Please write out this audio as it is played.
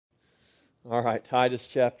All right, Titus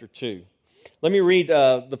chapter 2. Let me read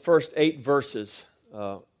the first 8 verses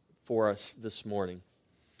for us this morning.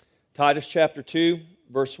 Titus chapter 2,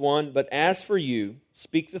 verse 1, "But as for you,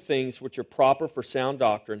 speak the things which are proper for sound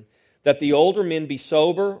doctrine, that the older men be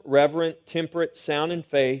sober, reverent, temperate, sound in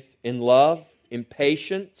faith, in love, in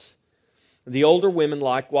patience. The older women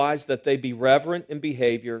likewise, that they be reverent in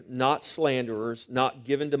behavior, not slanderers, not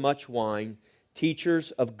given to much wine, teachers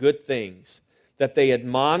of good things, that they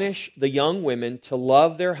admonish the young women to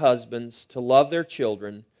love their husbands, to love their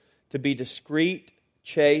children, to be discreet,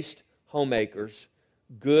 chaste, homemakers,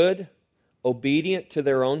 good, obedient to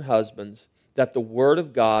their own husbands, that the word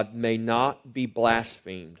of God may not be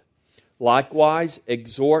blasphemed. Likewise,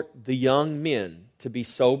 exhort the young men to be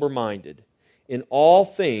sober-minded, in all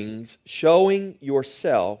things showing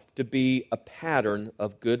yourself to be a pattern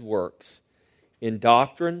of good works, in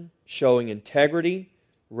doctrine showing integrity,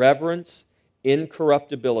 reverence,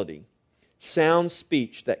 incorruptibility, sound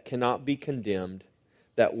speech that cannot be condemned,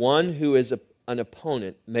 that one who is an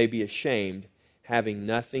opponent may be ashamed, having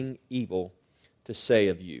nothing evil to say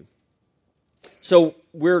of you." So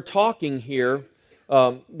we're talking here,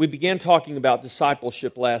 we began talking about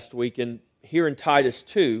discipleship last week, and here in Titus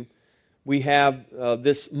 2, we have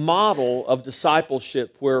this model of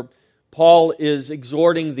discipleship where Paul is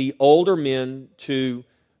exhorting the older men to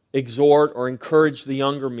exhort or encourage the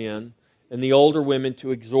younger men, and the older women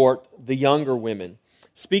to exhort the younger women.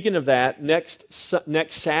 Speaking of that, next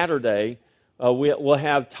Saturday, we'll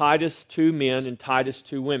have Titus 2 men and Titus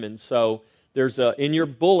 2 women. So in your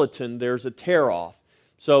bulletin, there's a tear-off.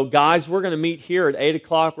 So guys, we're going to meet here at 8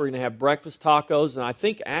 o'clock. We're going to have breakfast tacos, and I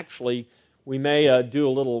think actually we may do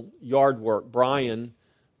a little yard work. Brian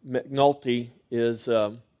McNulty is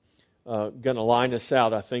going to line us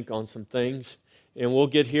out, I think, on some things. And we'll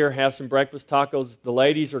get here, have some breakfast tacos. The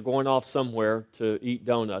ladies are going off somewhere to eat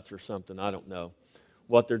donuts or something. I don't know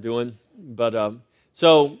what they're doing. But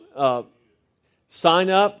sign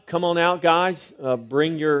up. Come on out, guys.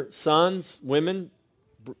 Bring your sons, women.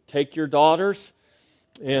 Take your daughters.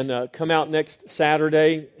 And come out next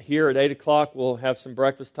Saturday here at 8 o'clock. We'll have some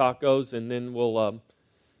breakfast tacos, and then we'll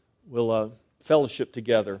fellowship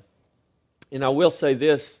together. And I will say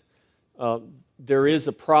this. There is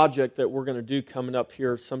a project that we're going to do coming up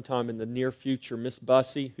here sometime in the near future. Miss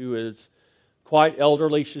Bussey, who is quite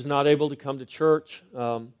elderly, she's not able to come to church.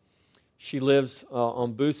 She lives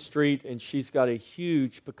on Booth Street, and she's got a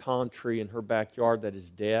huge pecan tree in her backyard that is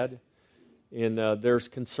dead. And there's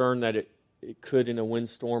concern that it could, in a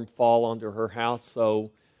windstorm, fall onto her house. So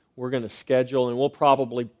we're going to schedule, and we'll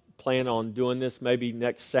probably plan on doing this. Maybe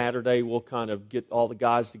next Saturday we'll kind of get all the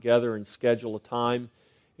guys together and schedule a time.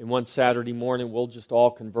 And one Saturday morning, we'll just all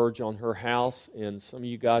converge on her house. And some of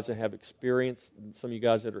you guys that have experience, and some of you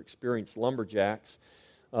guys that are experienced lumberjacks,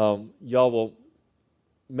 y'all will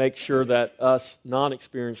make sure that us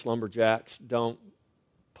non-experienced lumberjacks don't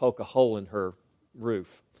poke a hole in her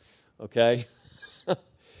roof, okay?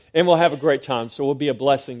 And we'll have a great time. So we'll be a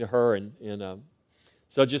blessing to her. And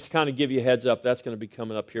so just kind of give you a heads up, that's going to be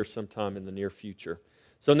coming up here sometime in the near future.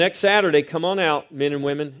 So next Saturday, come on out, men and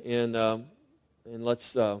women, and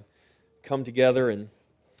let's come together and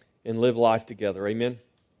live life together. Amen?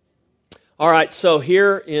 All right, so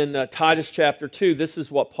here in Titus chapter 2, this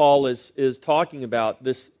is what Paul is talking about,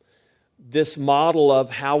 this model of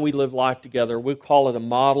how we live life together. We call it a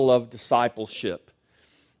model of discipleship.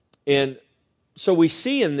 And so we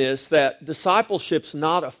see in this that discipleship's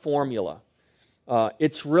not a formula.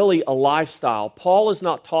 It's really a lifestyle. Paul is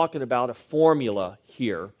not talking about a formula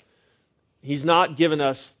here. He's not giving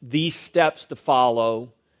us these steps to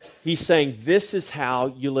follow. He's saying this is how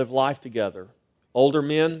you live life together. Older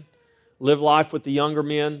men, live life with the younger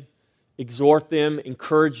men, exhort them,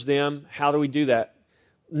 encourage them. How do we do that?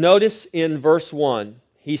 Notice in verse 1,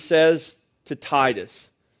 he says to Titus,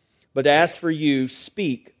 "But as for you,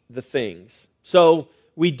 speak the things." So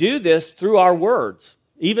we do this through our words.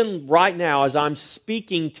 Even right now, as I'm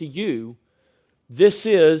speaking to you, this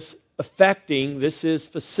is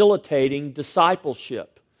facilitating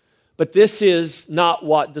discipleship. But this is not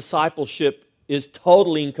what discipleship is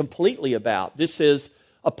totally and completely about. This is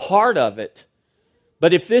a part of it.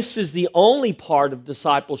 But if this is the only part of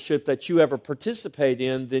discipleship that you ever participate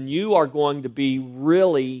in, then you are going to be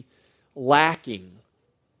really lacking.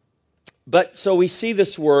 But so we see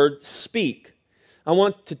this word, speak. I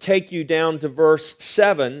want to take you down to verse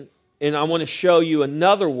 7, and I want to show you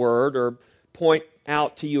another word, or point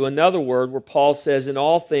out to you another word where Paul says, "in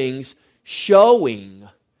all things, showing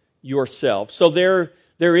yourself." So there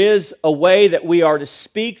is a way that we are to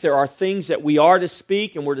speak. There are things that we are to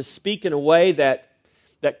speak, and we're to speak in a way that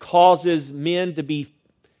causes men to be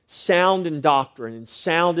sound in doctrine and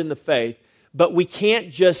sound in the faith. But we can't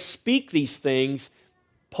just speak these things.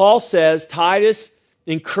 Paul says, Titus,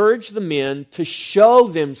 encourage the men to show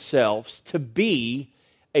themselves to be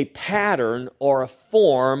a pattern or a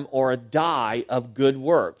form or a dye of good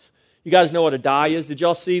works. You guys know what a dye is? Did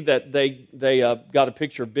y'all see that they got a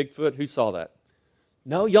picture of Bigfoot? Who saw that?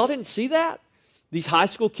 No, y'all didn't see that? These high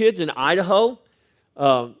school kids in Idaho,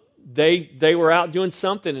 they were out doing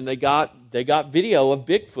something and they got video of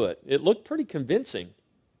Bigfoot. It looked pretty convincing.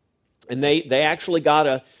 And they actually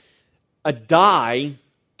got a dye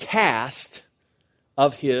cast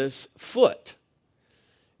of his foot.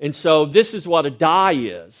 And so this is what a dye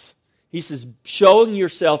is. He says, showing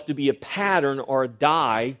yourself to be a pattern or a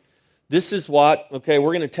dye. This is what, okay,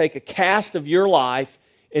 we're going to take a cast of your life,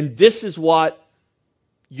 and this is what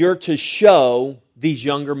you're to show these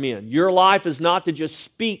younger men. Your life is not to just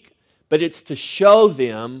speak, but it's to show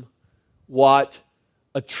them what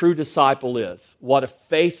a true disciple is, what a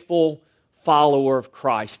faithful follower of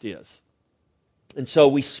Christ is. And so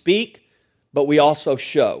we speak, but we also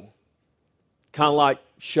show. Kind of like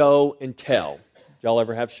show and tell. Did y'all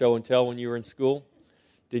ever have show and tell when you were in school?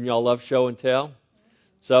 Didn't y'all love show and tell?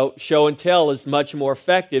 So show and tell is much more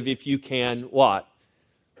effective if you can what?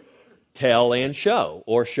 Tell and show,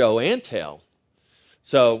 or show and tell.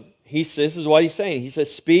 So this is what he's saying. He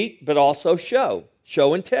says, speak, but also show.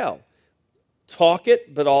 Show and tell. Talk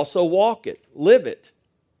it, but also walk it. Live it.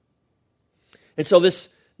 And so it's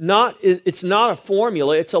not a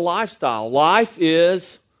formula, it's a lifestyle. Life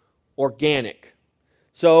is organic.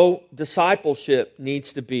 So discipleship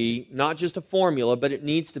needs to be not just a formula, but it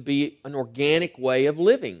needs to be an organic way of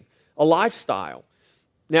living, a lifestyle.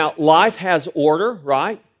 Now, life has order,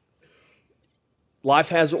 right? Life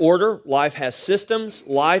has order, life has systems,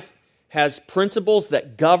 life has principles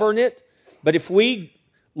that govern it. But if we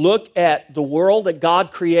look at the world that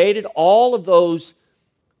God created, all of those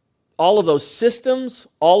systems,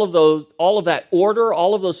 all of that order,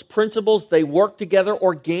 all of those principles, they work together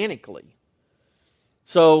organically.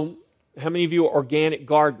 So, how many of you are organic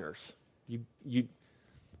gardeners?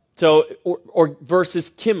 Or versus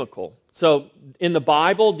chemical. So, in the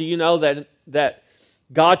Bible, do you know that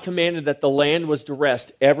God commanded that the land was to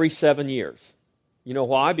rest every 7 years? You know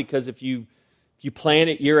why? Because if you plant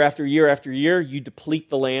it year after year after year, you deplete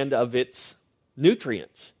the land of its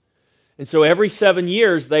nutrients. And so every 7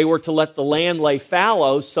 years, they were to let the land lay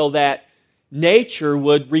fallow so that nature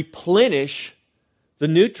would replenish the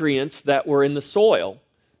nutrients that were in the soil.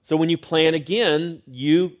 So when you plant again,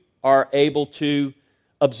 you are able to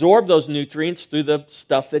absorb those nutrients through the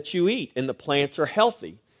stuff that you eat, and the plants are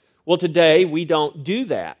healthy. Well, today we don't do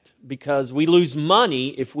that because we lose money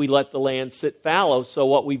if we let the land sit fallow. So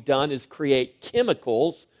what we've done is create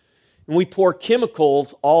chemicals, and we pour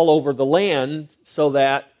chemicals all over the land so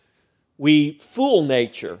that we fool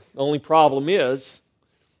nature. The only problem is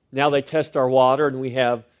now they test our water and we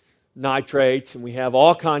have nitrates and we have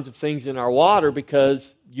all kinds of things in our water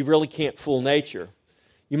because you really can't fool nature.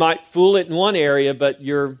 You might fool it in one area, but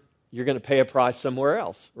you're going to pay a price somewhere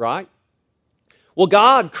else, right? Well,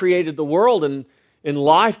 God created the world and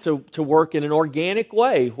life to work in an organic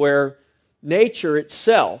way where nature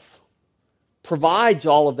itself provides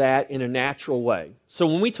all of that in a natural way. So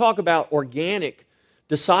when we talk about organic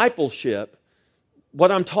discipleship,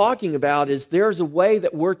 what I'm talking about is there's a way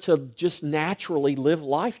that we're to just naturally live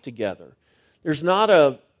life together. There's not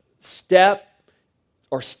a step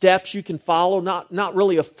or steps you can follow, not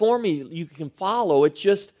really a formula you can follow. It's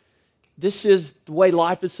just, this is the way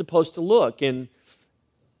life is supposed to look. And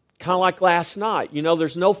kind of like last night,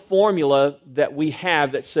 there's no formula that we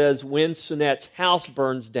have that says when Sunette's house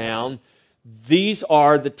burns down, these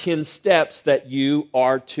are the 10 steps that you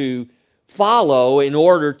are to follow in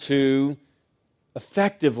order to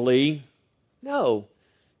effectively. No.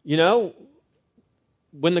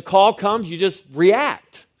 When the call comes, you just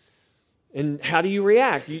react. And how do you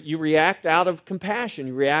react? You react out of compassion.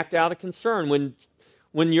 You react out of concern.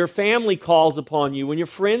 When your family calls upon you, when your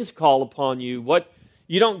friends call upon you,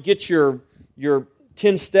 you don't get your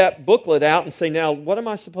 10-step booklet out and say, now, what am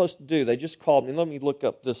I supposed to do? They just called me. Let me look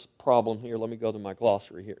up this problem here. Let me go to my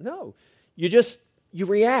glossary here. No. You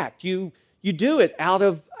react. You do it out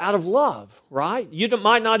of love, right? You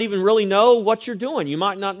might not even really know what you're doing. You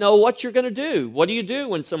might not know what you're going to do. What do you do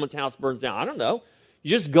when someone's house burns down? I don't know. You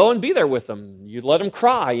just go and be there with them. You let them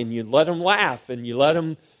cry, and you let them laugh, and you let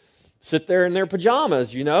them sit there in their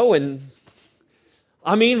pajamas, and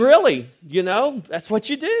I mean, really, that's what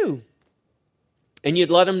you do. And you'd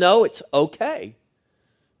let them know it's okay.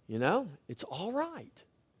 It's all right.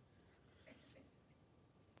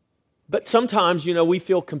 But sometimes, we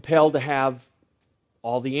feel compelled to have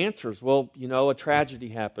all the answers. Well, a tragedy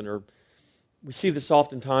happened, or we see this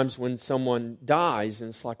oftentimes when someone dies, and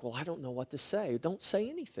it's like, well, I don't know what to say. Don't say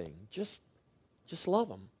anything. Just love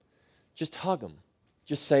them. Just hug them.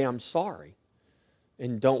 Just say, I'm sorry.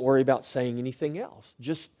 And don't worry about saying anything else.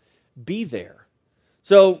 Just be there.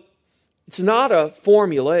 So it's not a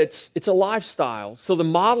formula, it's a lifestyle. So the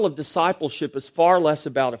model of discipleship is far less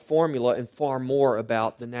about a formula and far more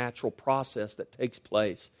about the natural process that takes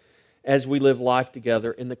place as we live life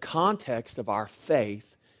together in the context of our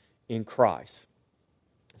faith in Christ.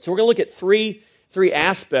 So we're going to look at three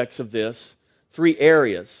aspects of this, three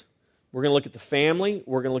areas. We're going to look at the family,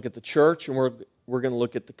 we're going to look at the church, and we're going to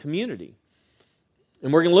look at the community.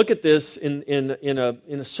 And we're going to look at this in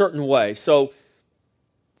a certain way. So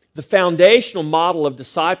the foundational model of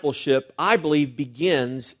discipleship, I believe,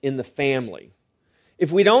 begins in the family.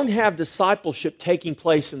 If we don't have discipleship taking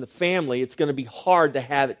place in the family, it's going to be hard to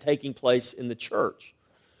have it taking place in the church.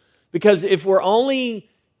 Because if we're only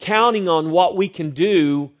counting on what we can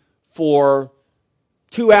do for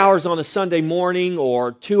 2 hours on a Sunday morning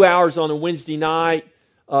or 2 hours on a Wednesday night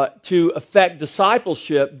to affect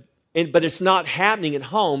discipleship, but it's not happening at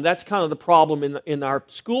home, that's kind of the problem in our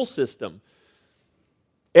school system.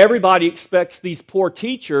 Everybody expects these poor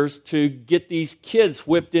teachers to get these kids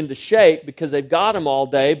whipped into shape because they've got them all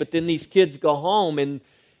day, but then these kids go home and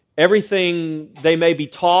everything they may be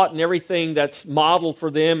taught and everything that's modeled for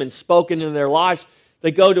them and spoken in their lives,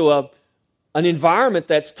 they go to an environment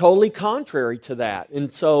that's totally contrary to that. And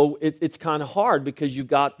so it's kind of hard because you've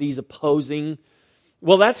got these opposing.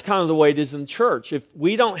 Well, that's kind of the way it is in church. If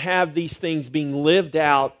we don't have these things being lived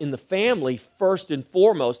out in the family first and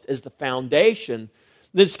foremost as the foundation,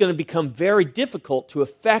 then it's going to become very difficult to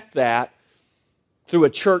affect that through a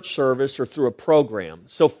church service or through a program.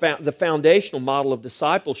 So the foundational model of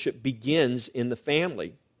discipleship begins in the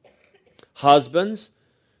family. Husbands,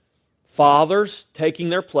 fathers taking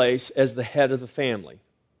their place as the head of the family.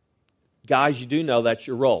 Guys, you do know that's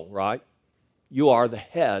your role, right? You are the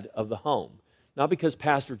head of the home. Not because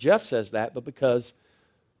Pastor Jeff says that, but because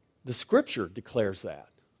the Scripture declares that.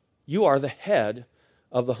 You are the head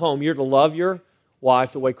of the home. You're to love your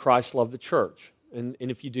wife the way Christ loved the church. And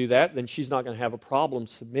if you do that, then she's not going to have a problem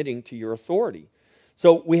submitting to your authority.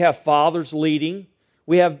 So we have fathers leading.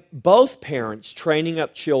 We have both parents training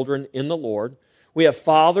up children in the Lord. We have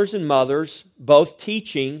fathers and mothers both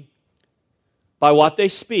teaching by what they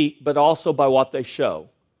speak, but also by what they show.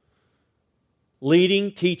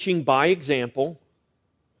 Leading, teaching by example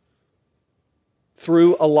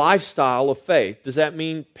through a lifestyle of faith. Does that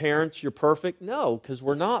mean, parents, you're perfect? No, because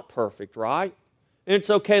we're not perfect, right? And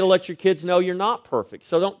it's okay to let your kids know you're not perfect.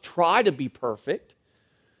 So don't try to be perfect.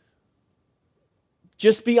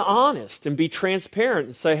 Just be honest and be transparent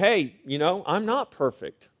and say, hey, I'm not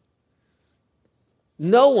perfect.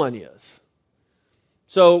 No one is.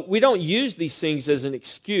 So we don't use these things as an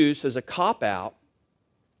excuse, as a cop-out.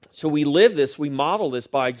 So we live this, we model this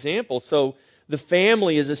by example. So the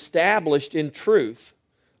family is established in truth,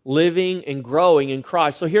 living and growing in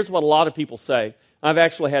Christ. So here's what a lot of people say. I've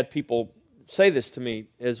actually had people say this to me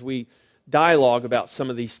as we dialogue about some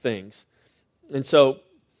of these things. And so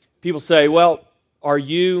people say, well,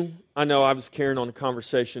 I know I was carrying on a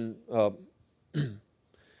conversation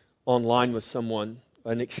online with someone,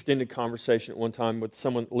 an extended conversation at one time with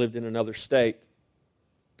someone that lived in another state.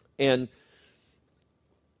 And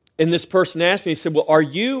this person asked me, he said, well, are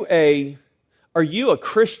you a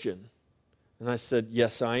Christian? And I said,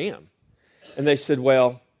 yes, I am. And they said,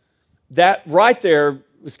 well, that right there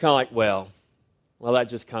was kind of like, well, that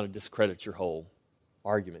just kind of discredits your whole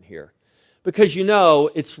argument here. Because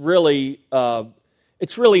it's really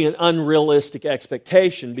an unrealistic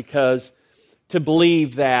expectation, because to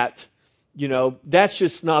believe that, that's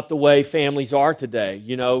just not the way families are today.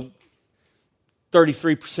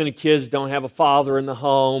 33% of kids don't have a father in the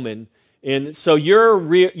home, and so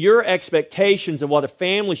your expectations of what a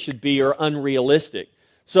family should be are unrealistic.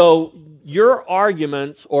 So your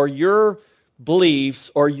arguments or your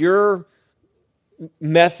beliefs or your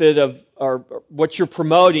method or what you're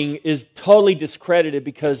promoting is totally discredited,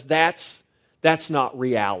 because that's not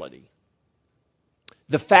reality.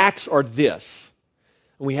 The facts are this,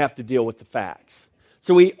 and we have to deal with the facts.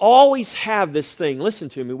 So we always have this thing, listen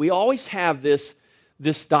to me, we always have this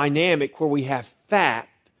dynamic where we have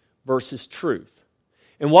fact versus truth.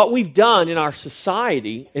 And what we've done in our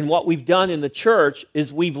society and what we've done in the church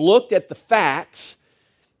is we've looked at the facts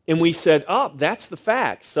and we said, oh, that's the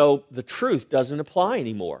facts, so the truth doesn't apply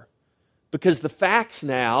anymore, because the facts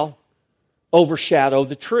now overshadow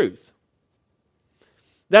the truth.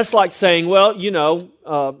 That's like saying, well,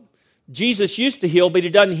 Jesus used to heal, but he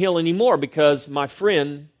doesn't heal anymore because my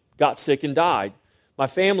friend got sick and died. My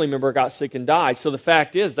family member got sick and died. So the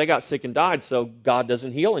fact is, they got sick and died, so God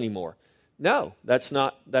doesn't heal anymore. No, that's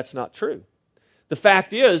not true. The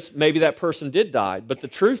fact is, maybe that person did die, but the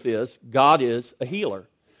truth is, God is a healer.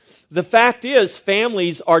 The fact is,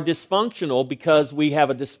 families are dysfunctional because we have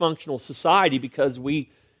a dysfunctional society, because we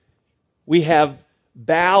have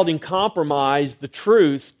bowed and compromised the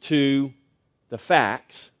truth to the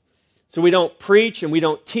facts. So we don't preach and we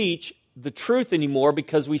don't teach the truth anymore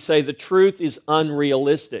because we say the truth is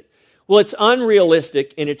unrealistic. Well, it's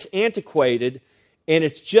unrealistic and it's antiquated and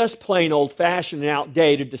it's just plain old-fashioned and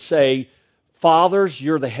outdated to say, fathers,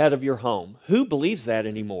 you're the head of your home. Who believes that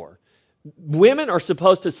anymore? Women are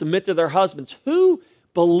supposed to submit to their husbands. Who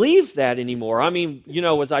believes that anymore? I mean,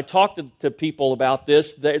 as I talk to people about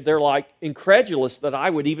this, they're like incredulous that I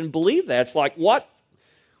would even believe that. It's like, what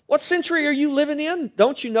century are you living in?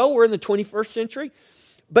 Don't you know we're in the 21st century?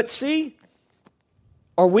 But see,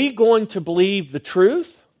 are we going to believe the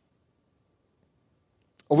truth?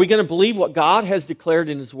 Are we going to believe what God has declared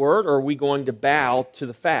in His Word, or are we going to bow to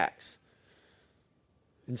the facts?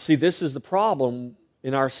 And see, this is the problem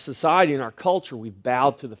in our society, in our culture. We've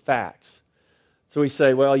bowed to the facts. So we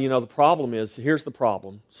say, well, the problem is, here's the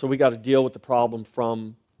problem. So we got to deal with the problem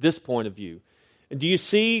from this point of view. And do you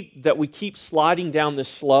see that we keep sliding down this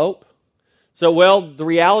slope? So, the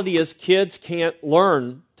reality is kids can't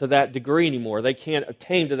learn to that degree anymore. They can't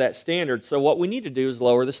attain to that standard. So what we need to do is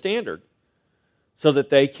lower the standard so that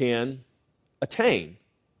they can attain.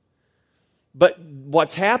 But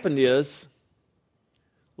what's happened is,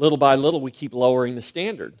 little by little, we keep lowering the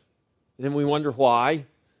standard. And then we wonder why.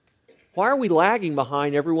 Why are we lagging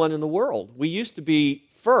behind everyone in the world? We used to be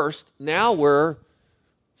first. Now we're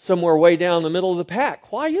somewhere way down the middle of the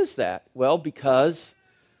pack. Why is that? Well, because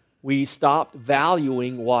we stopped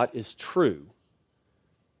valuing what is true.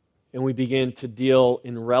 And we begin to deal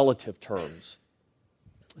in relative terms.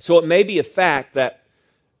 So it may be a fact that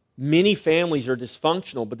many families are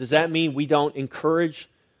dysfunctional, but does that mean we don't encourage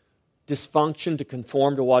dysfunction to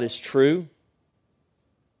conform to what is true?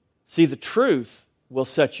 See, the truth will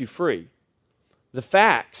set you free. The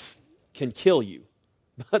facts can kill you,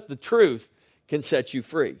 but the truth can set you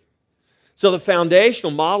free. So the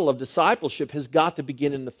foundational model of discipleship has got to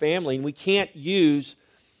begin in the family, and we can't use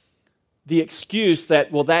the excuse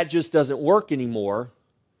that, that just doesn't work anymore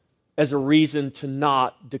as a reason to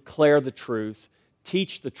not declare the truth,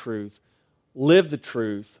 teach the truth, live the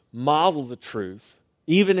truth, model the truth,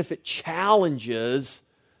 even if it challenges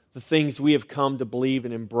the things we have come to believe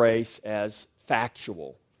and embrace as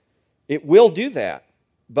factual. It will do that,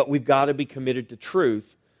 but we've got to be committed to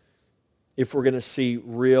truth if we're going to see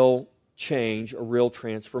real change, a real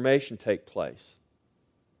transformation take place.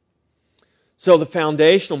 So the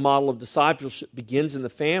foundational model of discipleship begins in the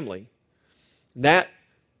family. That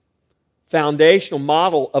foundational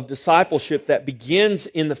model of discipleship that begins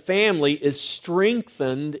in the family is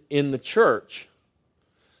strengthened in the church.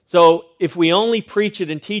 So if we only preach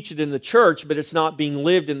it and teach it in the church, but it's not being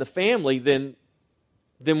lived in the family, then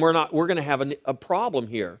we're going to have a problem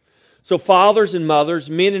here. So fathers and mothers,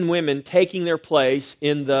 men and women taking their place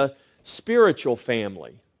in the spiritual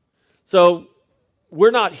family. So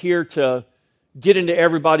we're not here to get into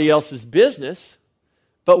everybody else's business,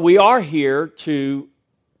 but we are here to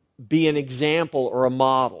be an example or a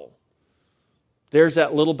model. There's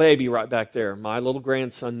that little baby right back there, my little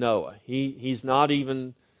grandson Noah. He's not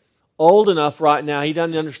even old enough right now. He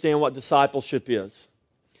doesn't understand what discipleship is,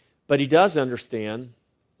 but he does understand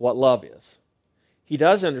what love is. He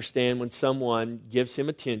does understand when someone gives him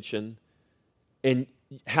attention. And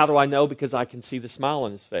how do I know? Because I can see the smile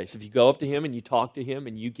on his face. If you go up to him and you talk to him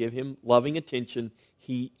and you give him loving attention,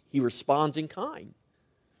 he responds in kind.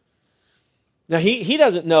 Now, he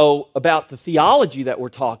doesn't know about the theology that we're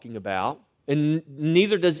talking about, and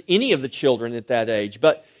neither does any of the children at that age.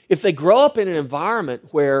 But if they grow up in an environment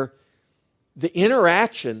where the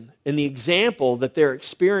interaction and the example that they're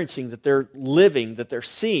experiencing, that they're living, that they're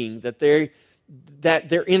seeing, that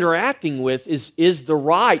they're interacting with is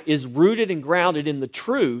rooted and grounded in the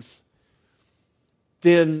truth,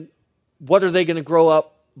 then what are they going to grow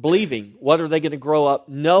up believing? What are they going to grow up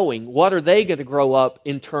knowing? What are they going to grow up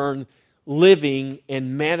in turn living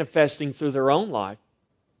and manifesting through their own life?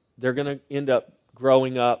 They're going to end up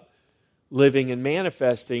growing up living and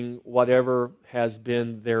manifesting whatever has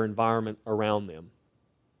been their environment around them.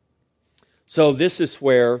 So this is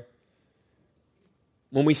where,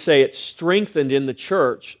 when we say it's strengthened in the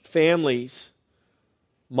church, families,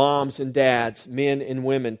 moms and dads, men and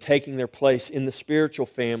women taking their place in the spiritual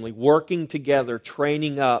family, working together,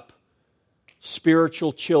 training up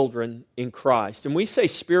spiritual children in Christ. And we say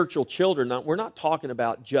spiritual children, we're not talking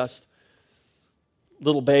about just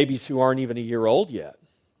little babies who aren't even a year old yet.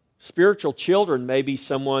 Spiritual children may be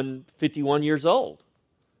someone 51 years old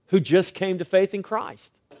who just came to faith in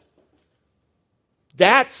Christ.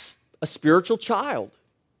 That's a spiritual child.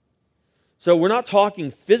 So we're not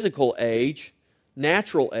talking physical age,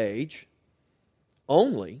 natural age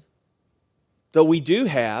only, though we do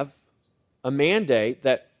have a mandate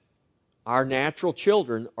that our natural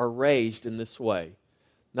children are raised in this way,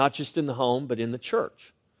 not just in the home, but in the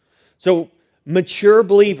church. So mature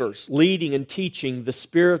believers leading and teaching the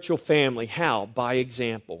spiritual family. How? By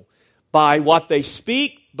example. By what they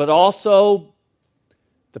speak, but also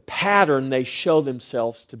the pattern they show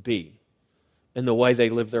themselves to be in the way they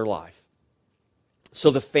live their life.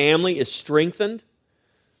 So the family is strengthened,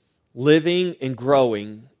 living and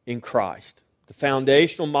growing in Christ. The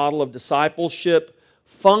foundational model of discipleship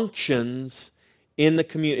functions in the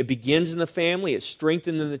community. It begins in the family, it's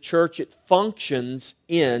strengthened in the church, it functions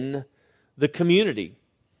in the community.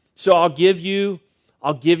 So I'll give you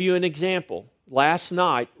an example. Last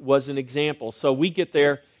night was an example. So we get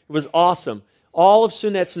there, it was awesome. All of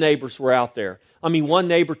Sunette's neighbors were out there. I mean, one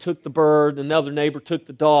neighbor took the bird, another neighbor took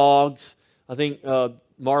the dogs. I think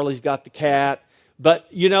Marley's got the cat. But,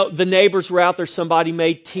 the neighbors were out there. Somebody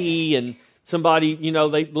made tea, and somebody,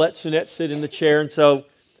 they let Sunette sit in the chair. And so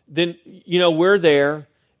then, we're there.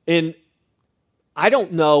 And I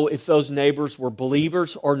don't know if those neighbors were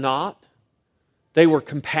believers or not. They were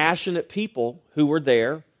compassionate people who were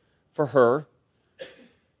there for her.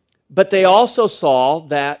 But they also saw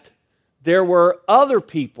that there were other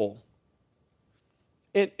people.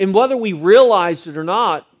 And whether we realized it or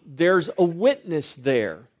not, there's a witness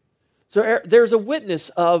there. So there's a witness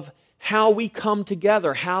of how we come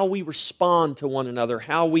together, how we respond to one another,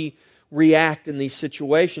 how we react in these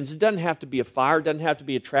situations. It doesn't have to be a fire, it doesn't have to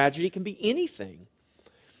be a tragedy, it can be anything.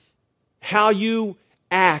 How you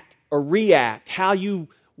act or react, how you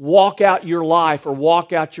walk out your life or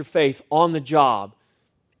walk out your faith on the job,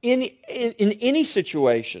 in any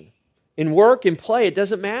situation, in work, in play, it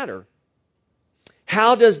doesn't matter.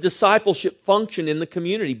 How does discipleship function in the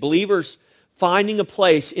community? Believers finding a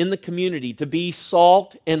place in the community to be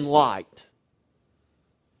salt and light.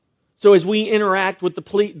 So as we interact with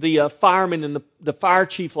the firemen and the fire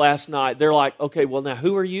chief last night, they're like, okay, well now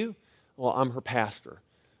who are you? Well, I'm her pastor.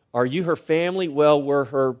 Are you her family? Well, we're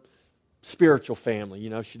her spiritual family.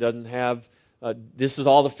 She doesn't have, this is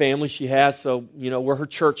all the family she has, so, we're her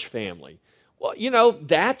church family. Well,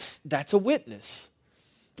 that's a witness.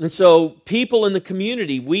 And so people in the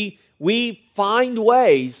community, we find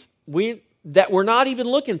ways that we're not even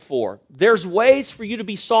looking for. There's ways for you to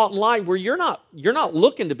be salt and light where you're not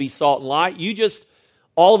looking to be salt and light. You just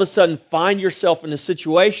all of a sudden find yourself in a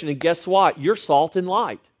situation, and guess what? You're salt and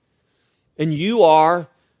light. And you are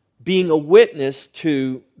being a witness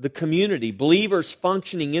to the community. Believers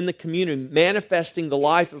functioning in the community, manifesting the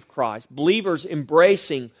life of Christ. Believers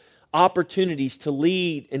embracing opportunities to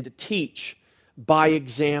lead and to teach by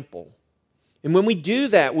example. And when we do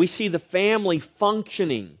that, we see the family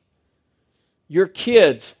functioning. Your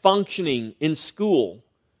kids functioning in school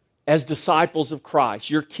as disciples of Christ.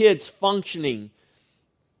 Your kids functioning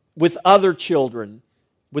with other children,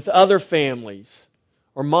 with other families.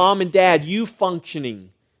 Or mom and dad, you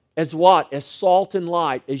functioning as what? As salt and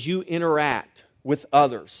light as you interact with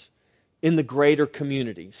others in the greater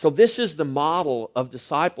community. So this is the model of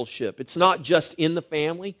discipleship. It's not just in the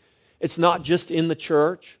family. It's not just in the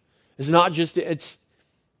church. It's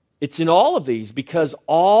in all of these, because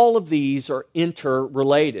all of these are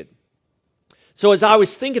interrelated. So as I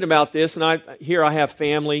was thinking about this, and I have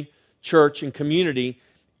family, church, and community,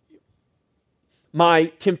 my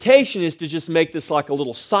temptation is to just make this like a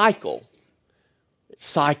little cycle. It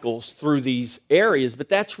cycles through these areas, but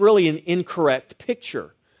that's really an incorrect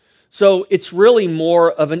picture. So it's really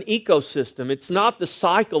more of an ecosystem. It's not the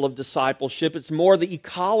cycle of discipleship, it's more the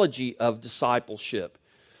ecology of discipleship.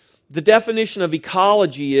 The definition of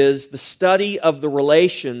ecology is the study of the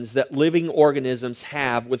relations that living organisms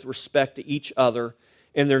have with respect to each other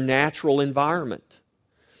and their natural environment.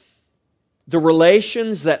 The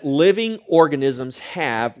relations that living organisms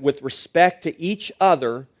have with respect to each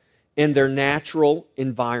other and their natural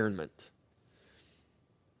environment.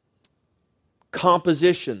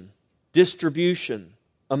 Composition, distribution,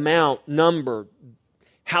 amount, number,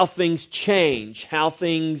 how things change, how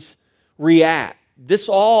things react. This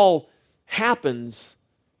all happens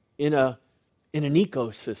in an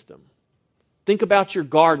ecosystem. Think about your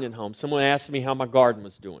garden at home. Someone asked me how my garden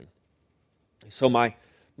was doing. So my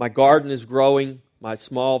garden is growing My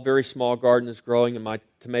very small garden is growing, and my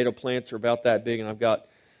tomato plants are about that big, and I've got,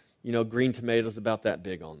 green tomatoes about that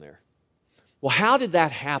big on there. Well, how did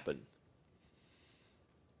that happen?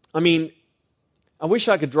 I mean, I wish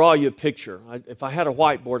I could draw you a picture. If I had a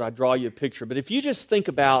whiteboard, I'd draw you a picture. But if you just think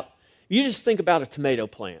about a tomato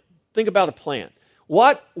plant, think about a plant.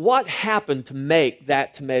 What happened to make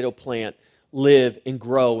that tomato plant live and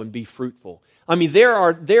grow and be fruitful? I mean,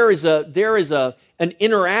 there is an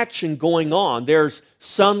interaction going on. There's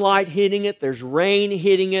sunlight hitting it. There's rain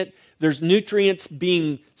hitting it. There's nutrients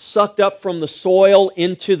being sucked up from the soil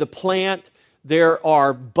into the plant. There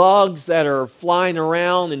are bugs that are flying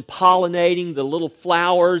around and pollinating the little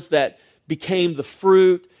flowers that became the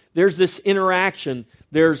fruit. There's this interaction.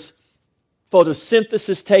 There's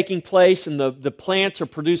photosynthesis taking place, and the plants are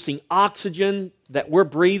producing oxygen that we're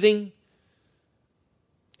breathing.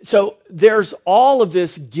 So there's all of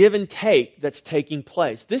this give and take that's taking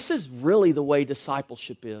place. This is really the way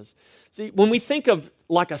discipleship is. See, when we think of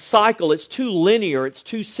like a cycle, it's too linear, it's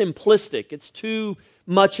too simplistic, it's too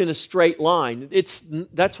much in a straight line.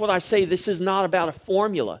 That's what I say, this is not about a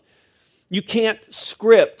formula. You can't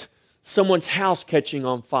script someone's house catching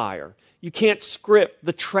on fire. You can't script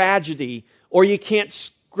the tragedy, or you can't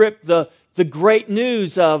script the great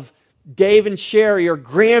news of Dave and Sherry or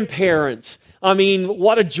grandparents. I mean,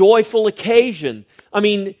 what a joyful occasion. I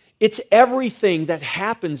mean, it's everything that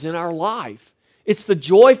happens in our life. It's the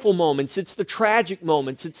joyful moments, it's the tragic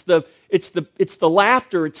moments, it's the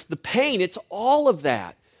laughter, it's the pain, it's all of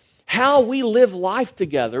that. How we live life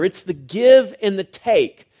together. It's the give and the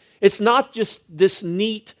take. It's not just this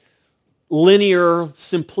neat, linear,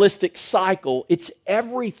 simplistic cycle. It's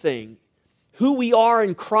everything. Who we are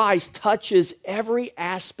in Christ touches every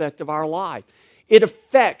aspect of our life. It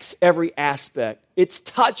affects every aspect. It's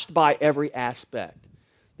touched by every aspect.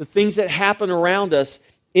 The things that happen around us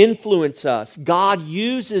influence us. God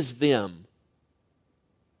uses them.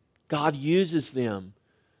 God uses them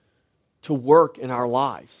to work in our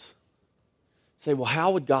lives. Say, well,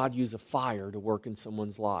 how would God use a fire to work in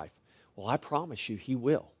someone's life? Well, I promise you, He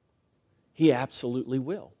will. He absolutely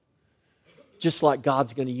will. Just like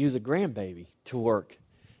God's going to use a grandbaby to work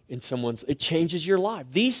in someone's. It changes your life.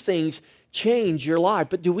 These things change your life.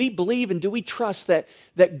 But do we believe and do we trust that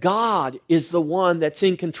God is the one that's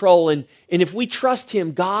in control? And if we trust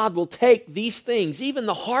Him, God will take these things, even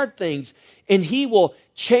the hard things, and He will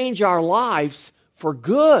change our lives for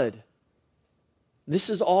good. This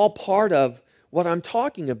is all part of what I'm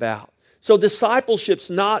talking about. So discipleship's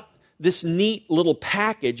not this neat little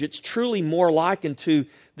package. It's truly more likened to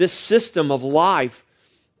this system of life.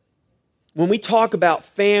 When we talk about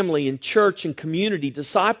family and church and community,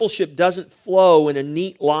 discipleship doesn't flow in a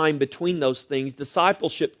neat line between those things.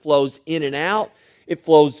 Discipleship flows in and out. It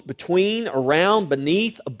flows between, around,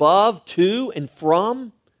 beneath, above, to, and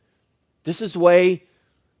from. This is the way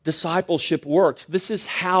discipleship works. This is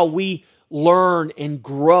how we learn and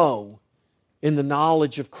grow in the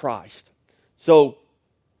knowledge of Christ. So,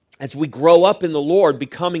 as we grow up in the Lord,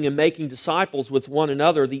 becoming and making disciples with one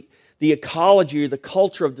another, the ecology or the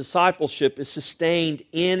culture of discipleship is sustained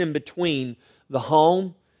in and between the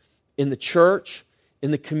home, in the church,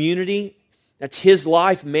 in the community. That's His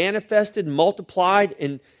life manifested, multiplied,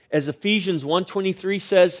 and as Ephesians 1:23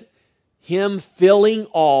 says, Him filling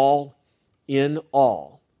all in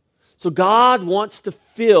all. So God wants to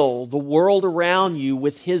fill the world around you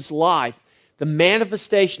with His life, the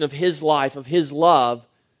manifestation of His life, of His love,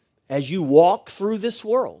 as you walk through this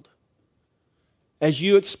world. As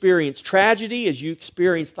you experience tragedy, as you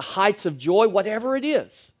experience the heights of joy, whatever it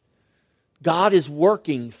is, God is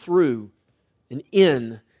working through and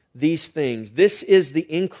in these things. This is the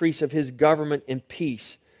increase of His government and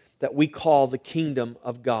peace that we call the kingdom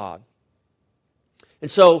of God. And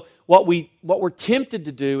so what we're tempted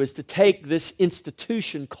to do is to take this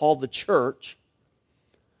institution called the church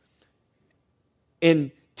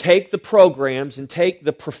and take the programs and take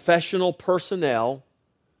the professional personnel.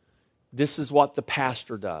 This is what the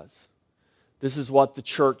pastor does. This is what the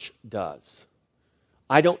church does.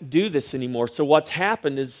 I don't do this anymore. So what's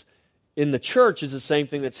happened is in the church is the same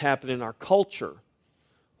thing that's happened in our culture.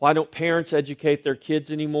 Why don't parents educate their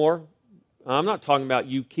kids anymore? I'm not talking about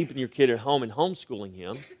you keeping your kid at home and homeschooling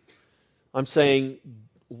him. I'm saying,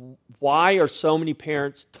 why are so many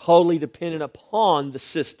parents totally dependent upon the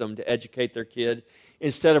system to educate their kid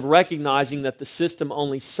instead of recognizing that the system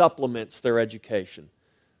only supplements their education?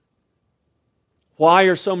 Why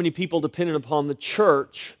are so many people dependent upon the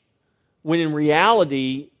church when in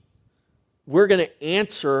reality we're going to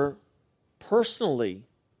answer personally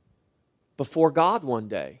before God one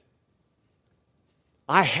day?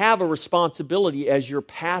 I have a responsibility as your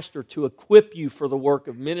pastor to equip you for the work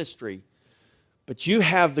of ministry. But you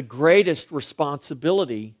have the greatest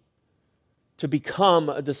responsibility to become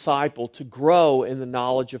a disciple, to grow in the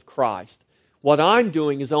knowledge of Christ. What I'm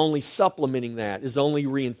doing is only supplementing that, is only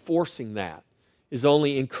reinforcing that, is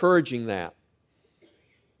only encouraging that.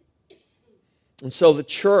 And so the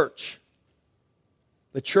church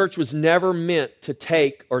was never meant to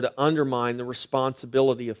take or to undermine the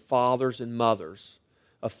responsibility of fathers and mothers,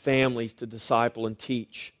 of families to disciple and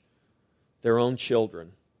teach their own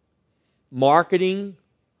children. Marketing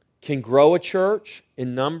can grow a church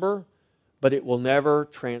in number, but it will never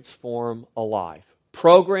transform a life.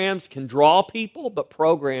 Programs can draw people, but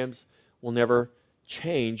programs will never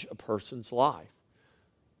change a person's life.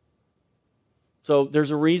 So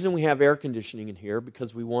there's a reason we have air conditioning in here,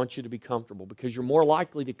 because we want you to be comfortable, because you're more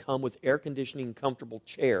likely to come with air conditioning and comfortable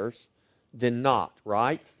chairs than not,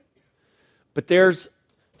 right? But there's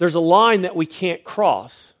a line that we can't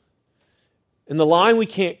cross. And the line we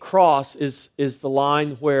can't cross is the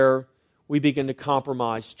line where we begin to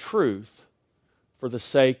compromise truth for the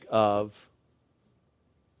sake of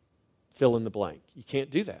fill in the blank. You can't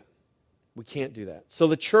do that. We can't do that. So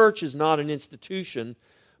the church is not an institution,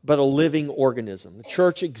 but a living organism. The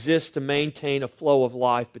church exists to maintain a flow of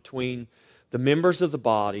life between the members of the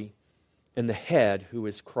body and the head, who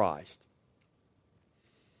is Christ.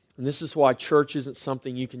 And this is why church isn't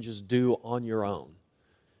something you can just do on your own,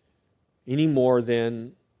 any more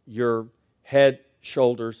than your head,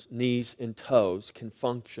 shoulders, knees, and toes can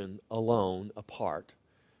function alone apart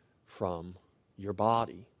from your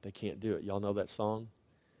body. They can't do it. Y'all know that song?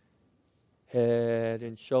 Head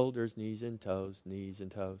and shoulders, knees and toes, knees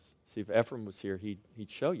and toes. See, if Ephraim was here, he'd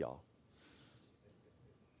show y'all.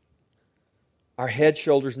 Our head,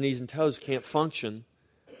 shoulders, knees, and toes can't function.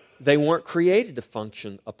 They weren't created to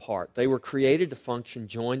function apart. They were created to function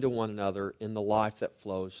joined to one another in the life that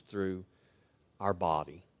flows through our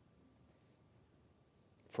body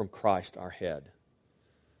from Christ, our head.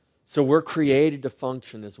 So we're created to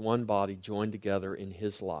function as one body joined together in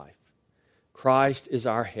His life. Christ is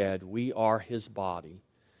our head. We are His body.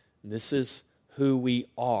 And this is who we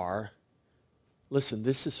are. Listen,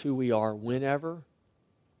 this is who we are whenever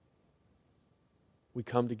we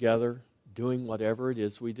come together doing whatever it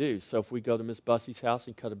is we do. So if we go to Miss Bussey's house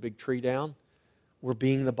and cut a big tree down, we're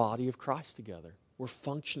being the body of Christ together. We're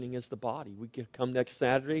functioning as the body. We can come next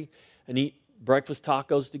Saturday and eat breakfast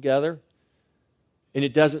tacos together, and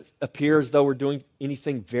it doesn't appear as though we're doing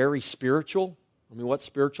anything very spiritual. I mean, what's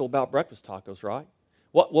spiritual about breakfast tacos, right?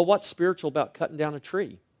 What's spiritual about cutting down a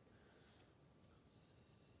tree?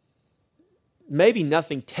 Maybe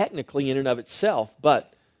nothing technically in and of itself,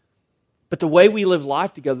 but the way we live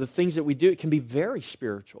life together, the things that we do, it can be very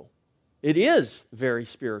spiritual. It is very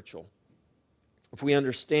spiritual if we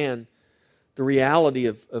understand the reality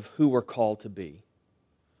of who we're called to be.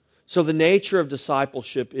 So the nature of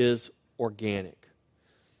discipleship is organic.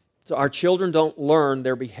 So our children don't learn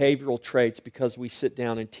their behavioral traits because we sit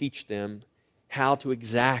down and teach them how to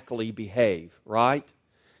exactly behave, right?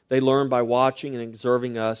 They learn by watching and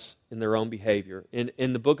observing us in their own behavior.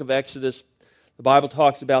 In the book of Exodus, the Bible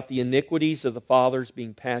talks about the iniquities of the fathers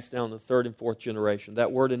being passed down to the third and fourth generation.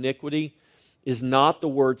 That word iniquity is not the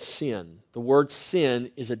word sin. The word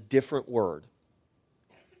sin is a different word.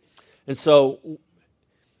 And so,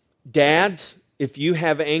 dads, if you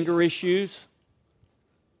have anger issues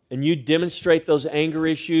and you demonstrate those anger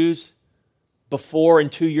issues before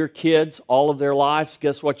and to your kids all of their lives,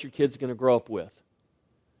 guess what your kid's going to grow up with?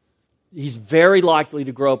 He's very likely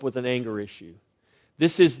to grow up with an anger issue.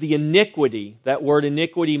 This is the iniquity. That word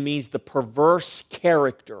iniquity means the perverse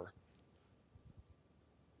character.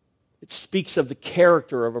 It speaks of the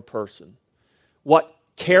character of a person. What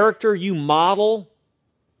character you model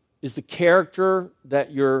is the character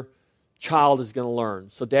that your child is going to learn.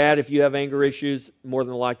 So, Dad, if you have anger issues, more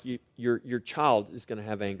than likely your child is going to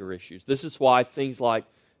have anger issues. This is why things like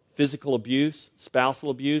physical abuse, spousal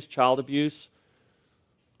abuse, child abuse,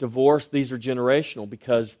 divorce, these are generational,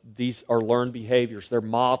 because these are learned behaviors. They're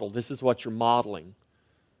modeled. This is what you're modeling.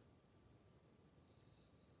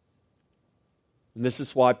 And this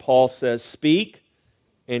is why Paul says, speak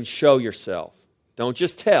and show yourself. Don't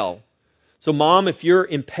just tell. So, Mom, if you're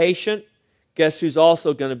impatient, guess who's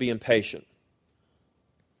also going to be impatient?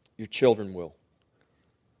 Your children will.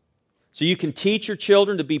 So you can teach your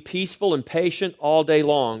children to be peaceful and patient all day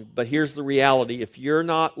long, but here's the reality. If you're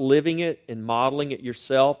not living it and modeling it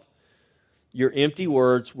yourself, your empty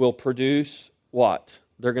words will produce what?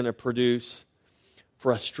 They're going to produce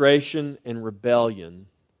frustration and rebellion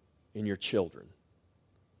in your children.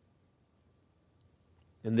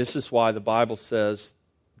 And this is why the Bible says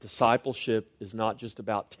Discipleship is not just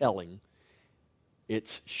about telling,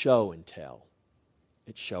 it's show and tell.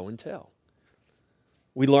 It's show and tell.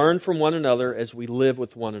 We learn from one another as we live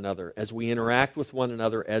with one another, as we interact with one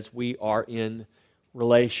another, as we are in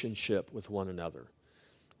relationship with one another.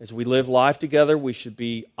 As we live life together, we should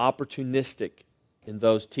be opportunistic in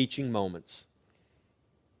those teaching moments,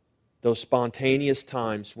 those spontaneous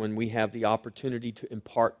times when we have the opportunity to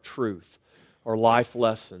impart truth or life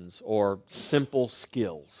lessons or simple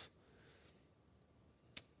skills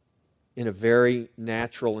in a very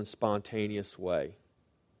natural and spontaneous way.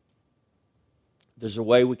 There's a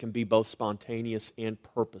way we can be both spontaneous and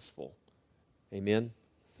purposeful. Amen?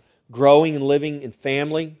 Growing and living in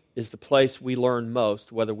family is the place we learn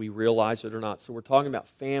most, whether we realize it or not. So we're talking about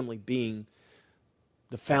family being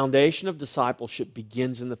the foundation of discipleship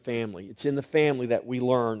begins in the family. It's in the family that we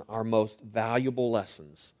learn our most valuable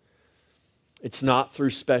lessons. It's not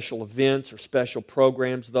through special events or special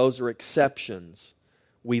programs. Those are exceptions.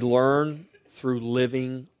 We learn through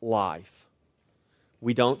living life.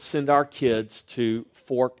 We don't send our kids to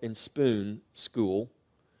fork and spoon school.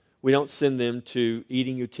 We don't send them to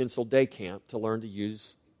eating utensil day camp to learn to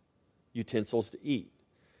use utensils to eat.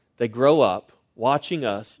 They grow up watching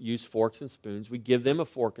us use forks and spoons. We give them a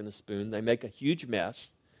fork and a spoon. They make a huge mess,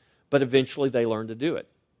 but eventually they learn to do it.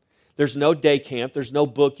 There's no day camp. There's no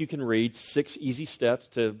book you can read, 6 easy steps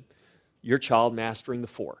to your child mastering the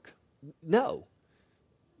fork. No.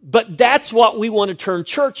 But that's what we want to turn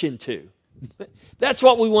church into. That's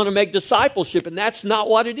what we want to make discipleship, and that's not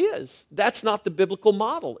what it is. That's not the biblical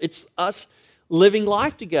model. It's us living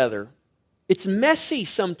life together. It's messy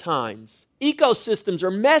sometimes. Ecosystems are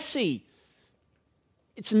messy.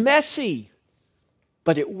 It's messy,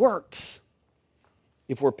 but it works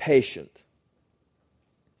if we're patient.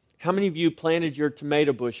 How many of you planted your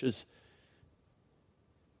tomato bushes?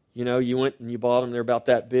 You know, you went and you bought them, they're about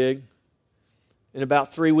that big. And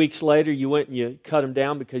about 3 weeks later, you went and you cut them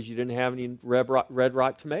down because you didn't have any red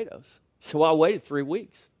ripe tomatoes. So I waited 3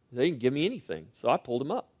 weeks. They didn't give me anything. So I pulled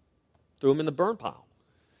them up, threw them in the burn pile.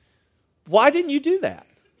 Why didn't you do that?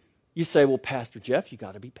 You say, well, Pastor Jeff, you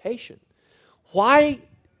got to be patient. Why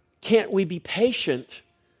can't we be patient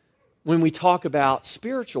when we talk about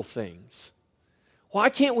spiritual things? Why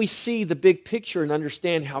can't we see the big picture and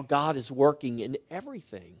understand how God is working in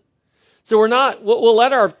everything? So we'll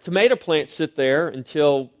let our tomato plant sit there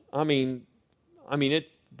until, it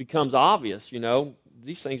becomes obvious,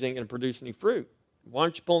 these things ain't going to produce any fruit. Why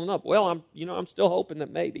aren't you pulling them up? Well, I'm still hoping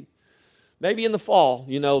that maybe in the fall,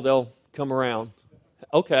 they'll come around.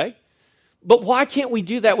 Okay. But why can't we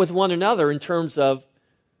do that with one another in terms of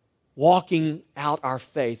walking out our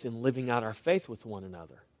faith and living out our faith with one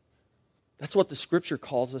another? That's what the Scripture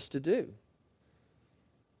calls us to do.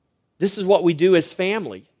 This is what we do as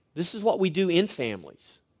family. This is what we do in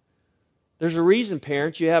families. There's a reason,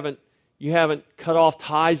 parents, you haven't cut off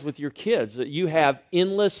ties with your kids, that you have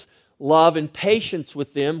endless love and patience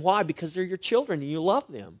with them. Why? Because they're your children and you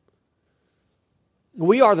love them.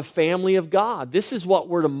 We are the family of God. This is what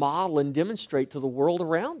we're to model and demonstrate to the world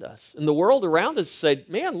around us. And the world around us say,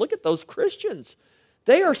 man, look at those Christians.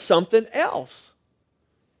 They are something else.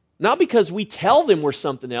 Not because we tell them we're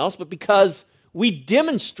something else, but because we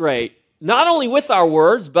demonstrate, not only with our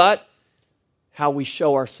words, but how we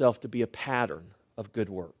show ourselves to be a pattern of good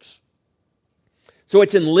works. So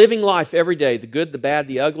it's in living life every day, the good, the bad,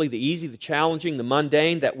 the ugly, the easy, the challenging, the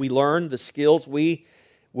mundane, that we learn the skills we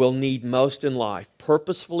will need most in life.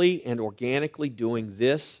 Purposefully and organically doing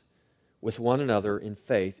this with one another in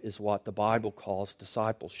faith is what the Bible calls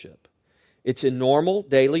discipleship. It's in normal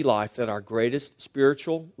daily life that our greatest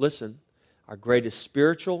spiritual,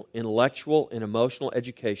 intellectual, and emotional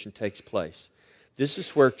education takes place. This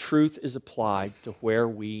is where truth is applied to where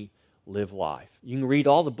we live life. You can read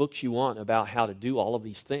all the books you want about how to do all of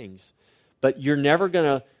these things, but you're never going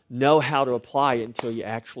to know how to apply it until you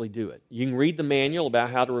actually do it. You can read the manual about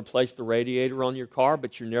how to replace the radiator on your car,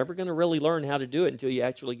 but you're never going to really learn how to do it until you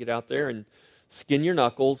actually get out there and skin your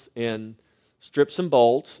knuckles and strip some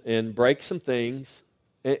bolts and break some things.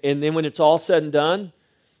 And then when it's all said and done,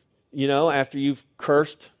 after you've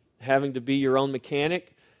cursed having to be your own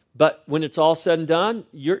mechanic, but when it's all said and done,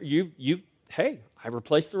 hey, I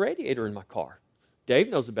replaced the radiator in my car. Dave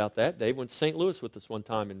knows about that. Dave went to St. Louis with us one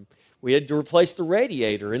time, and we had to replace the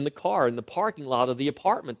radiator in the car in the parking lot of the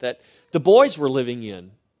apartment that the boys were living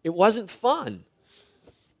in. It wasn't fun.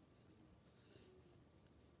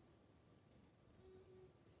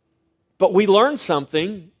 But we learned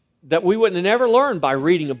something that we wouldn't have never learned by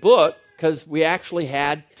reading a book, because we actually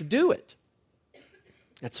had to do it.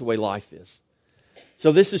 That's the way life is.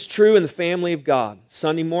 So this is true in the family of God.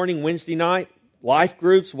 Sunday morning, Wednesday night, life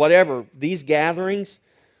groups, whatever, these gatherings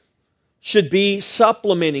should be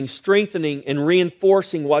supplementing, strengthening, and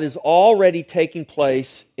reinforcing what is already taking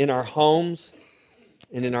place in our homes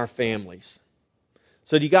and in our families.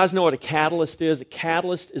 So do you guys know what a catalyst is? A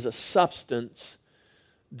catalyst is a substance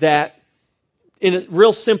that, in a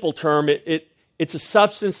real simple term, it's a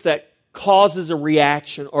substance that causes a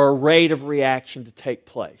reaction or a rate of reaction to take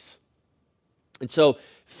place. And so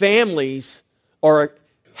families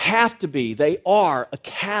they are a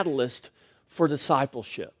catalyst for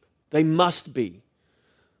discipleship. They must be.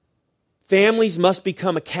 Families must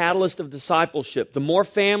become a catalyst of discipleship. The more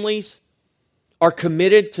families are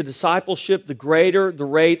committed to discipleship, the greater the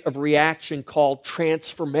rate of reaction called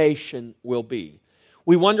transformation will be.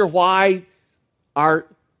 We wonder why our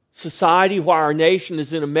society, why our nation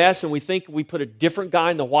is in a mess, and we think if we put a different guy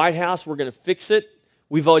in the White House, we're going to fix it.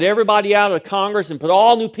 We vote everybody out of Congress and put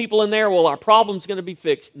all new people in there, well, our problem's going to be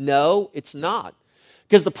fixed. No, it's not.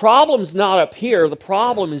 Because the problem's not up here, the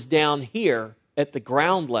problem is down here at the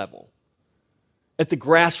ground level, at the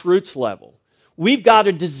grassroots level. We've got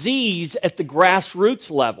a disease at the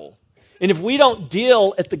grassroots level. And if we don't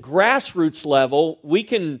deal at the grassroots level, we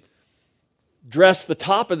can dress the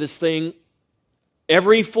top of this thing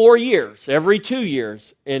every 4 years, every 2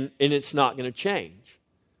 years, and it's not going to change.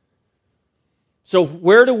 So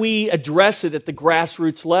where do we address it at the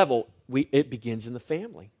grassroots level? It begins in the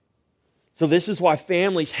family. So this is why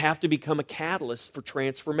families have to become a catalyst for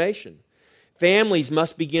transformation. Families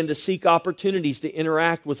must begin to seek opportunities to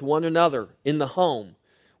interact with one another in the home,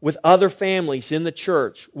 with other families in the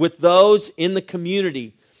church, with those in the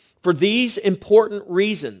community, for these important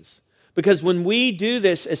reasons. Because when we do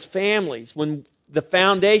this as families, when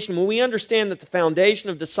we understand that the foundation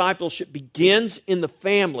of discipleship begins in the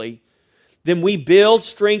family, then we build,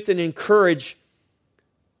 strengthen, and encourage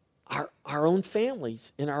our own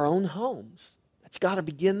families in our own homes. That's got to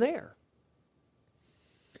begin there.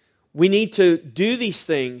 We need to do these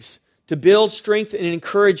things to build, strengthen, and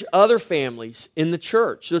encourage other families in the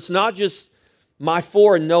church. So it's not just my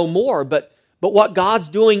four and no more, but what God's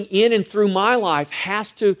doing in and through my life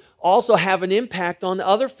has to also have an impact on the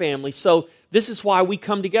other families. So this is why we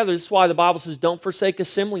come together. This is why the Bible says, don't forsake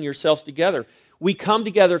assembling yourselves together. We come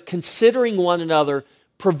together considering one another,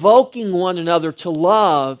 provoking one another to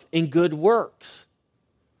love and good works.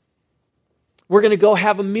 We're going to go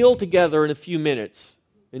have a meal together in a few minutes.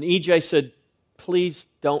 And EJ said, please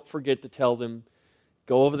don't forget to tell them,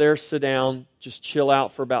 go over there, sit down, just chill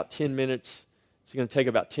out for about 10 minutes. It's going to take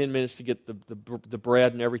about 10 minutes to get the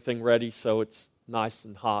bread and everything ready so it's nice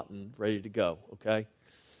and hot and ready to go, okay?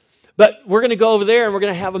 But we're going to go over there and we're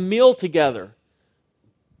going to have a meal together.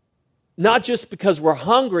 Not just because we're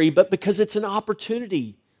hungry, but because it's an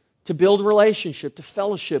opportunity to build a relationship, to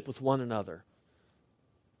fellowship with one another.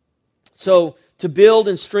 So, to build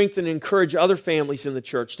and strengthen and encourage other families in the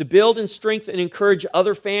church, to build and strengthen and encourage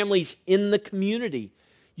other families in the community.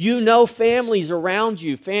 You know families around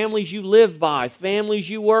you, families you live by, families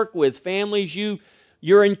you work with, families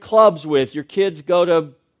you're in clubs with. Your kids go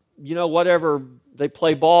to, whatever, they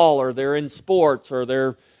play ball or they're in sports or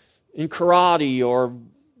they're in karate or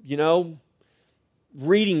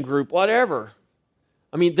reading group, whatever.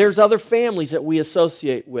 I mean, there's other families that we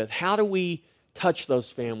associate with. How do we touch those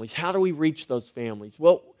families? How do we reach those families?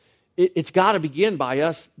 Well, it's got to begin by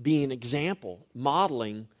us being an example,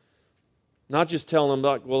 modeling, not just telling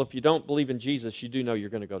them, well, if you don't believe in Jesus, you do know you're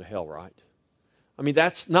going to go to hell, right? I mean,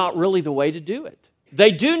 that's not really the way to do it.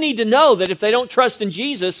 They do need to know that if they don't trust in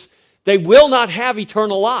Jesus, they will not have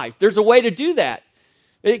eternal life. There's a way to do that.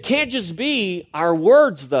 It can't just be our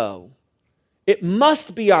words, though. It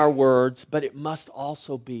must be our words, but it must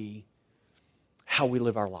also be how we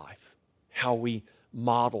live our life, how we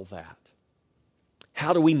model that.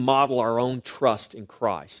 How do we model our own trust in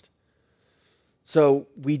Christ? So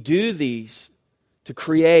we do these to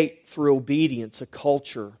create, through obedience, a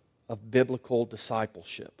culture of biblical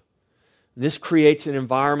discipleship. This creates an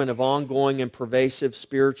environment of ongoing and pervasive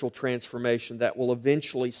spiritual transformation that will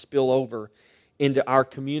eventually spill over into our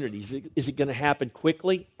communities. Is it going to happen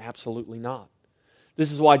quickly? Absolutely not.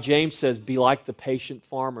 This is why James says, be like the patient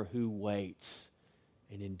farmer who waits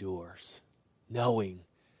and endures, knowing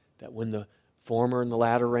that when the former and the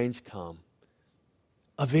latter rains come,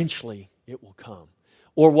 eventually it will come.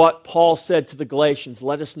 Or what Paul said to the Galatians,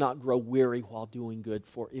 let us not grow weary while doing good,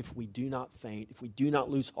 for if we do not faint, if we do not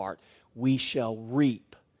lose heart, we shall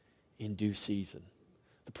reap in due season.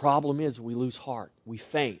 The problem is we lose heart, we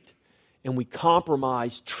faint, and we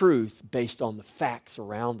compromise truth based on the facts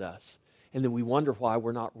around us. And then we wonder why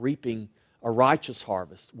we're not reaping a righteous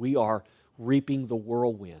harvest. We are reaping the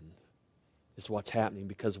whirlwind is what's happening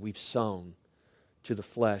because we've sown to the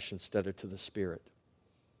flesh instead of to the spirit.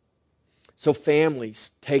 So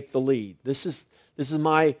families, take the lead. This is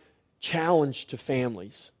my challenge to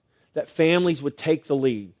families, that families would take the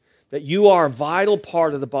lead, that you are a vital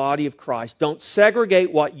part of the body of Christ. Don't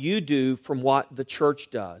segregate what you do from what the church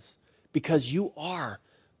does, because you are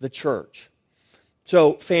the church.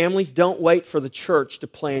 So families, don't wait for the church to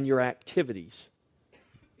plan your activities.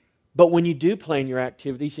 But when you do plan your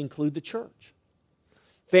activities, include the church.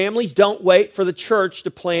 Families, don't wait for the church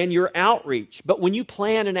to plan your outreach. But when you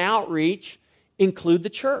plan an outreach, include the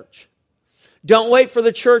church. Don't wait for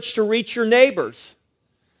the church to reach your neighbors.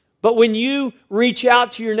 But when you reach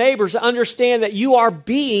out to your neighbors, understand that you are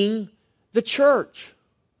being the church.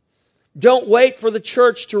 Don't wait for the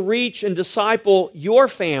church to reach and disciple your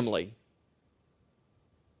family.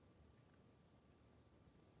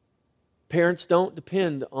 Parents, don't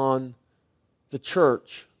depend on the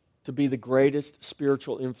church to be the greatest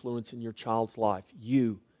spiritual influence in your child's life.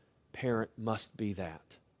 You, parent, must be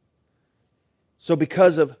that. So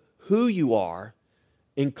because of who you are,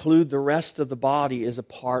 include the rest of the body as a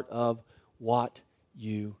part of what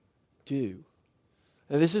you do.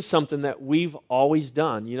 And this is something that we've always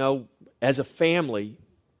done. You know, as a family,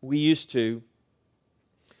 we used to,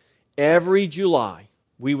 every July,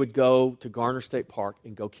 we would go to Garner State Park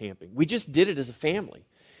and go camping. We just did it as a family.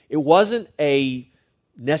 It wasn't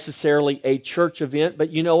necessarily a church event,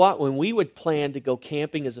 but you know what? When we would plan to go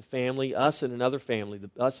camping as a family, us and another family,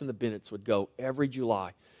 us and the Bennetts would go every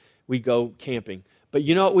July. We'd go camping. But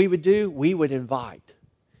you know what we would do? We would invite.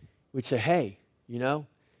 We'd say, hey, you know,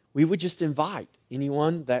 we would just invite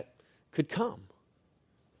anyone that could come.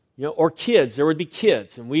 You know, or kids. There would be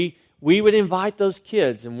kids, and we would invite those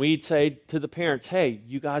kids, and we'd say to the parents, hey,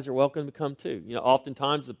 you guys are welcome to come too. You know,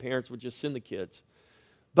 oftentimes the parents would just send the kids.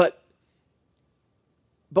 But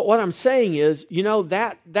what I'm saying is, you know,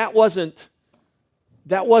 that wasn't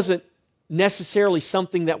necessarily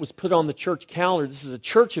something that was put on the church calendar. This is a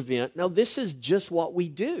church event. No, this is just what we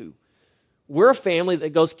do. We're a family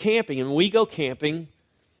that goes camping, and when we go camping,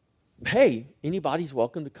 hey, anybody's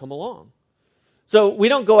welcome to come along. So we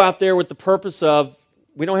don't go out there with the purpose of,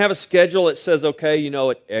 we don't have a schedule that says, okay, you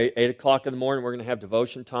know, at 8 o'clock in the morning we're going to have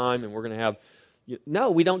devotion time and we're going to have,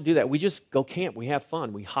 no, we don't do that. We just go camp. We have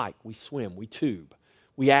fun. We hike. We swim. We tube.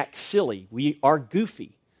 We act silly. We are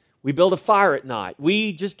goofy. We build a fire at night.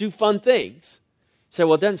 We just do fun things. You say,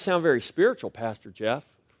 well, it doesn't sound very spiritual, Pastor Jeff.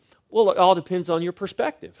 Well, it all depends on your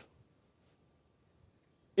perspective.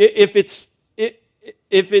 If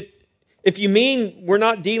you mean we're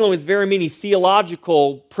not dealing with very many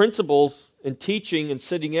theological principles and teaching and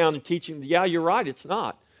sitting down and teaching, yeah, you're right, it's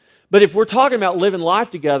not. But if we're talking about living life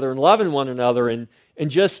together and loving one another and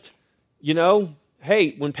just, you know,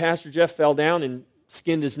 hey, when Pastor Jeff fell down and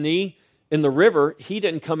skinned his knee in the river, he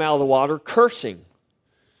didn't come out of the water cursing.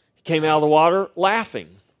 He came out of the water laughing.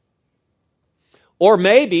 Or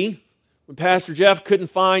maybe when Pastor Jeff couldn't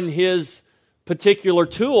find his particular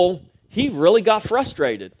tool, he really got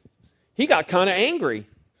frustrated. He got kind of angry.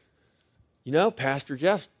 You know, Pastor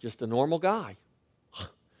Jeff's just a normal guy.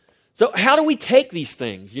 So how do we take these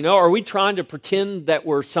things? You know, are we trying to pretend that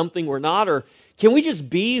we're something we're not? Or can we just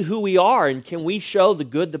be who we are, and can we show the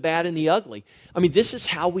good, the bad, and the ugly? I mean, this is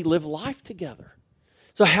how we live life together.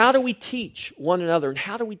 So how do we teach one another, and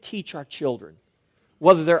how do we teach our children?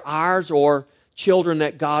 Whether they're ours or children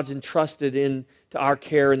that God's entrusted into our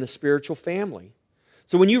care in the spiritual family.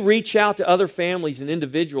 So when you reach out to other families and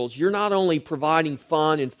individuals, you're not only providing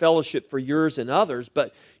fun and fellowship for yours and others,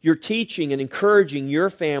 but you're teaching and encouraging your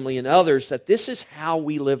family and others that this is how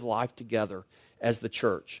we live life together as the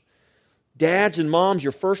church. Dads and moms,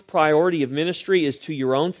 your first priority of ministry is to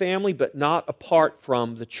your own family, but not apart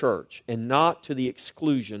from the church and not to the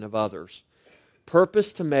exclusion of others.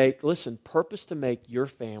 Purpose to make your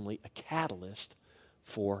family a catalyst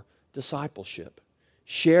for discipleship.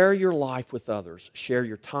 Share your life with others. Share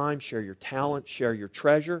your time, share your talent, share your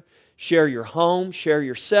treasure, share your home, share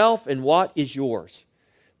yourself, and what is yours.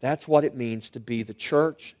 That's what it means to be the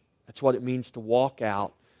church. That's what it means to walk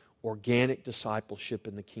out organic discipleship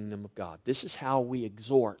in the kingdom of God. This is how we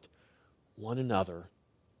exhort one another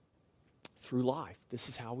through life. This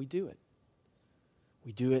is how we do it.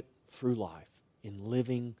 We do it through life, in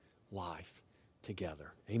living life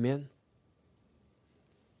together. Amen?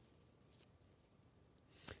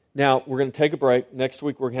 Now, we're going to take a break. Next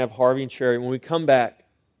week, we're going to have Harvey and Sherry. When we come back,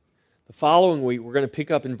 the following week, we're going to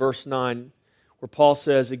pick up in verse 9, where Paul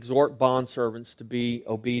says, exhort bondservants to be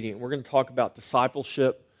obedient. We're going to talk about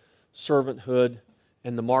discipleship, servanthood,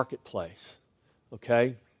 and the marketplace.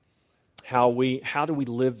 Okay? How do we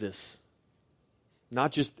live this?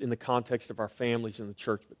 Not just in the context of our families in the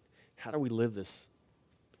church, but How do we live this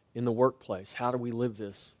in the workplace? How do we live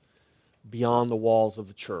this beyond the walls of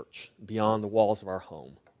the church, beyond the walls of our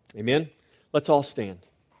home? Amen? Let's all stand.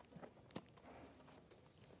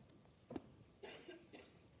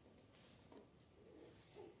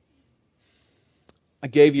 I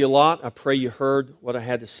gave you a lot. I pray you heard what I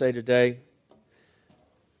had to say today.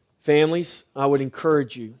 Families, I would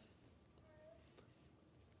encourage you.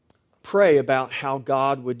 Pray about how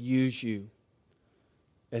God would use you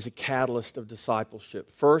as a catalyst of discipleship.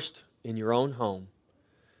 First, in your own home,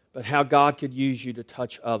 but how God could use you to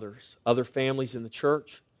touch others, other families in the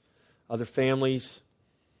church, other families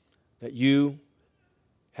that you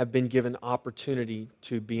have been given opportunity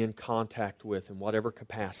to be in contact with in whatever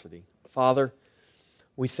capacity. Father,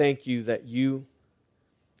 we thank you that you,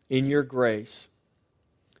 in your grace,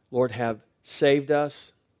 Lord, have saved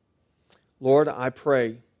us. Lord, I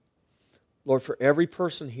pray, Lord, for every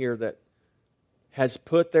person here that has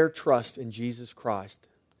put their trust in Jesus Christ,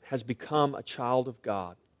 has become a child of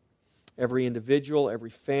God, every individual, every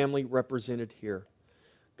family represented here,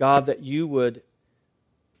 God, that you would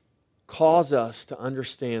cause us to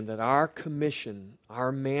understand that our commission,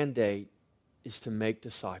 our mandate, is to make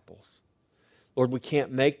disciples. Lord, we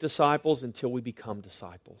can't make disciples until we become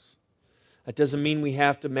disciples. That doesn't mean we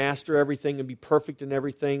have to master everything and be perfect in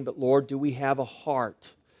everything, but Lord, do we have a heart?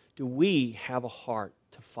 Do we have a heart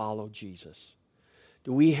to follow Jesus?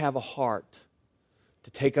 Do we have a heart to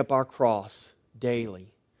take up our cross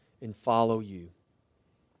daily and follow you?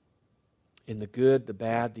 In the good, the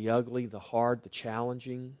bad, the ugly, the hard, the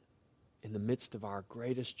challenging, in the midst of our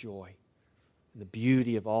greatest joy, and the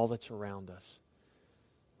beauty of all that's around us.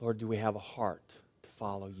 Lord, do we have a heart to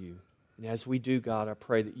follow you? And as we do, God, I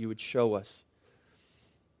pray that you would show us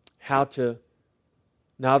how to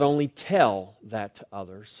not only tell that to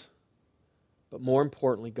others, but more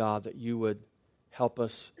importantly, God, that you would help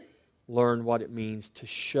us learn what it means to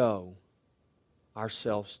show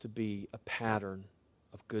ourselves to be a pattern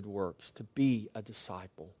of good works, to be a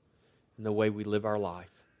disciple in the way we live our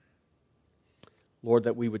life. Lord,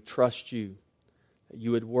 that we would trust you, that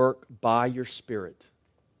you would work by your Spirit,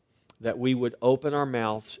 that we would open our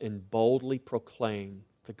mouths and boldly proclaim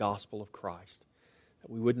the gospel of Christ,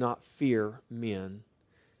 that we would not fear men.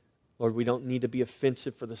 Lord, we don't need to be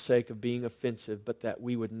offensive for the sake of being offensive, but that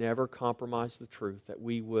we would never compromise the truth, that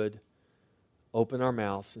we would open our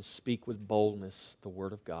mouths and speak with boldness the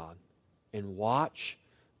Word of God, and watch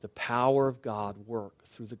the power of God work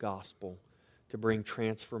through the gospel to bring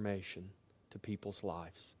transformation to people's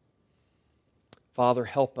lives. Father,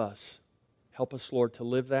 help us. Help us, Lord, to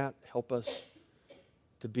live that. Help us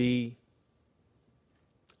to be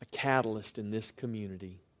a catalyst in this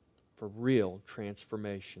community for real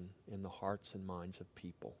transformation in the hearts and minds of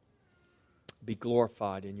people. Be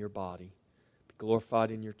glorified in your body. Be glorified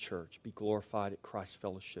in your church. Be glorified at Christ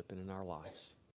Fellowship and in our lives.